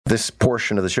This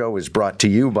portion of the show is brought to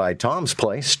you by Tom's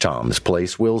Place. Tom's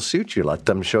Place will suit you. Let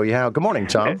them show you how. Good morning,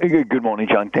 Tom. Good morning,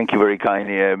 John. Thank you very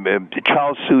kindly.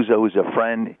 Charles Sousa, who's a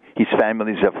friend, his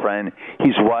family is a friend.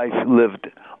 His wife lived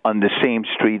on the same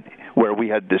street where we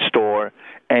had the store,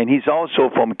 and he's also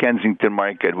from Kensington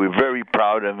Market. We're very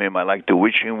proud of him. I like to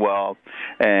wish him well,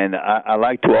 and I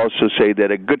like to also say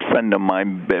that a good friend of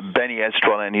mine, Benny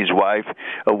Estrell, and his wife,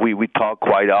 we talk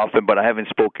quite often, but I haven't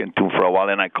spoken to him for a while,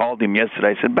 and I called him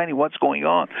yesterday. I said, Benny, what's going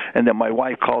on? And then my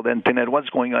wife called Antoinette, what's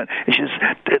going on? And she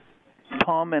says,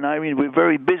 Tom and Irene, we're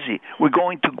very busy. We're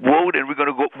going to vote, and we're going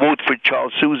to go vote for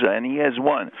Charles Sousa, and he has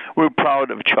won. We're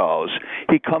proud of Charles.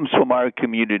 He comes from our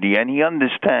community, and he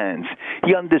understands.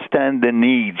 He understands the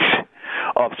needs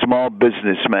of small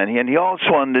businessmen, and he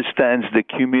also understands the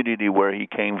community where he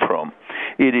came from.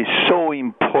 It is so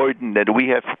important that we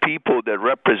have people that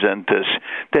represent us,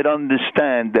 that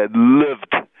understand, that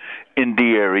lived in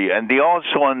the area, and they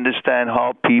also understand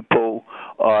how people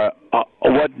are,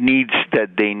 what needs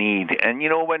that they need. And, you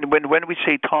know, when we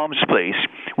say Tom's Place,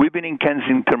 we've been in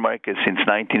Kensington Market since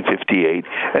 1958,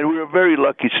 and we're a very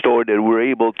lucky store that we're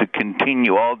able to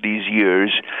continue all these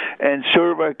years and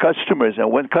serve our customers.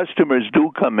 And when customers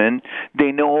do come in,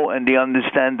 they know and they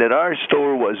understand that our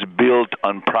store was built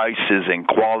on prices and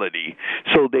quality.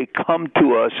 So they come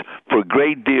to us for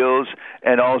great deals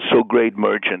and also great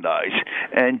merchandise.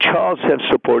 And Charles has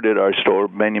supported our store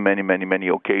many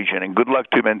occasions. And good luck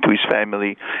to him and to his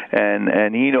family.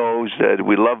 And he knows that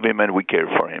we love him and we care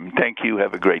for him. Thank you.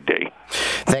 Have a great day.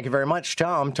 Thank you very much,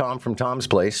 Tom. Tom from Tom's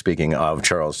Place. Speaking of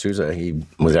Charles Sousa, he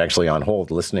was actually on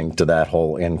hold listening to that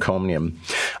whole encomium.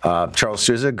 Charles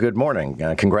Sousa, good morning.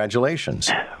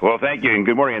 Congratulations. Well, thank you, and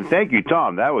good morning. And thank you,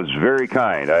 Tom. That was very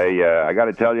kind. I got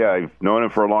to tell you, I've known him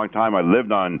for a long time. I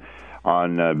lived on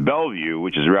Bellevue,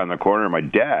 which is around the corner. My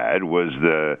dad was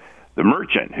the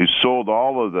merchant who sold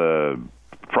all of the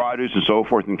produce and so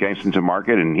forth in Kensington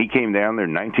Market, and he came down there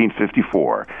in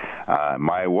 1954.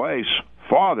 My wife's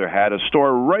father had a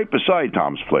store right beside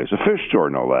Tom's Place, a fish store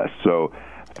no less. So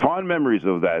fond memories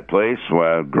of that place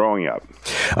growing up.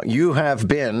 You have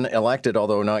been elected,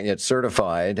 although not yet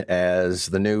certified, as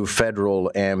the new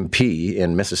federal MP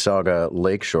in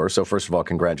Mississauga-Lakeshore. So first of all,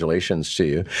 congratulations to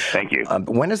you. Thank you.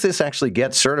 When does this actually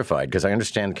get certified? Because I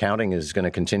understand counting is going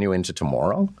to continue into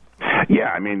tomorrow? Yeah,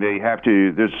 I mean, they have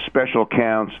to, there's special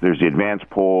counts, there's the advanced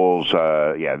polls.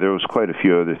 There was quite a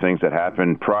few other things that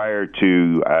happened prior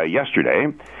to yesterday.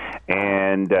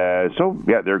 And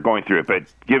they're going through it. But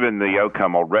given the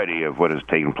outcome already of what has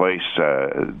taken place,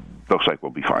 looks like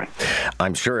we'll be fine.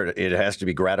 I'm sure it has to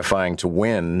be gratifying to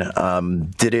win.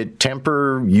 Did it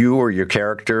temper you or your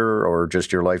character or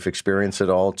just your life experience at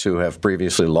all to have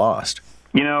previously lost?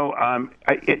 You know,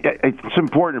 it's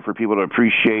important for people to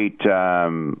appreciate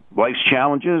life's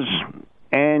challenges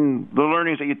and the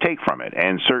learnings that you take from it.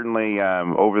 And certainly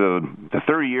over the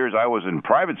 30 years I was in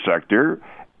private sector,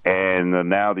 and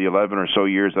now the 11 or so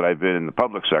years that I've been in the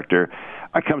public sector,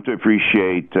 I come to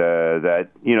appreciate that,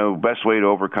 you know, best way to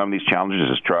overcome these challenges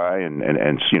is try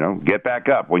and you know, get back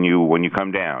up when you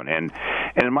come down. And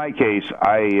in my case,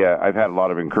 I've had a lot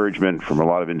of encouragement from a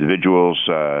lot of individuals.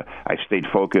 I stayed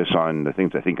focused on the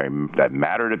things I think that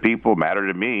matter to people, matter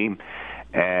to me.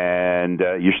 And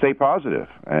you stay positive,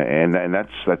 and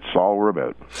that's all we're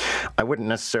about. I wouldn't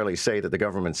necessarily say that the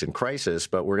government's in crisis,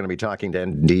 but we're going to be talking to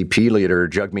NDP leader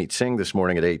Jagmeet Singh this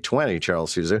morning at 8:20,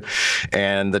 Charles Sousa,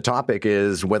 and the topic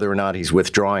is whether or not he's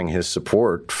withdrawing his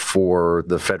support for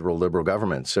the federal Liberal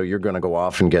government. So you're going to go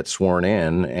off and get sworn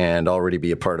in and already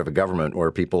be a part of a government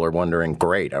where people are wondering,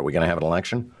 great, are we going to have an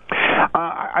election?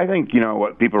 I think, you know,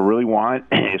 what people really want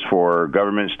is for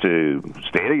governments to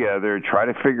stay together, try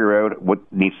to figure out what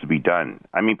needs to be done.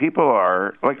 I mean, people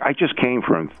are, like, I just came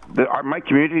from, my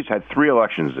community's had 3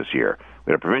 elections this year.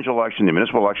 We had a provincial election, the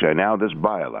municipal election, and now this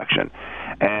by-election.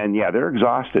 And, yeah, they're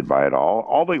exhausted by it all.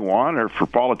 All they want are for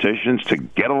politicians to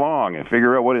get along and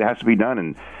figure out what it has to be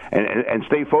done and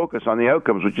stay focused on the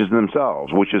outcomes, which is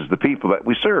themselves, which is the people that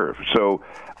we serve. So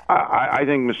I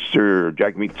think Mr.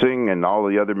 Jagmeet Singh and all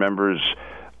the other members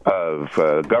of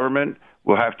government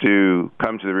will have to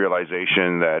come to the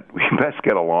realization that we best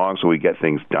get along so we get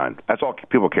things done. That's all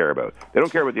people care about. They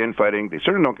don't care about the infighting. They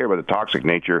certainly don't care about the toxic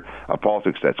nature of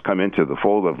politics that's come into the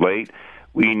fold of late.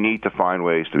 We need to find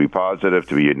ways to be positive,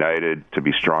 to be united, to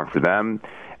be strong for them.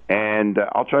 And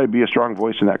I'll try to be a strong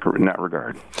voice in that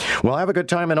regard. Well, have a good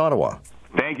time in Ottawa.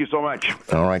 Thank you so much.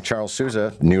 All right, Charles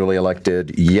Sousa, newly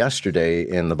elected yesterday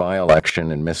in the by-election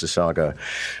in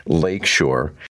Mississauga-Lakeshore.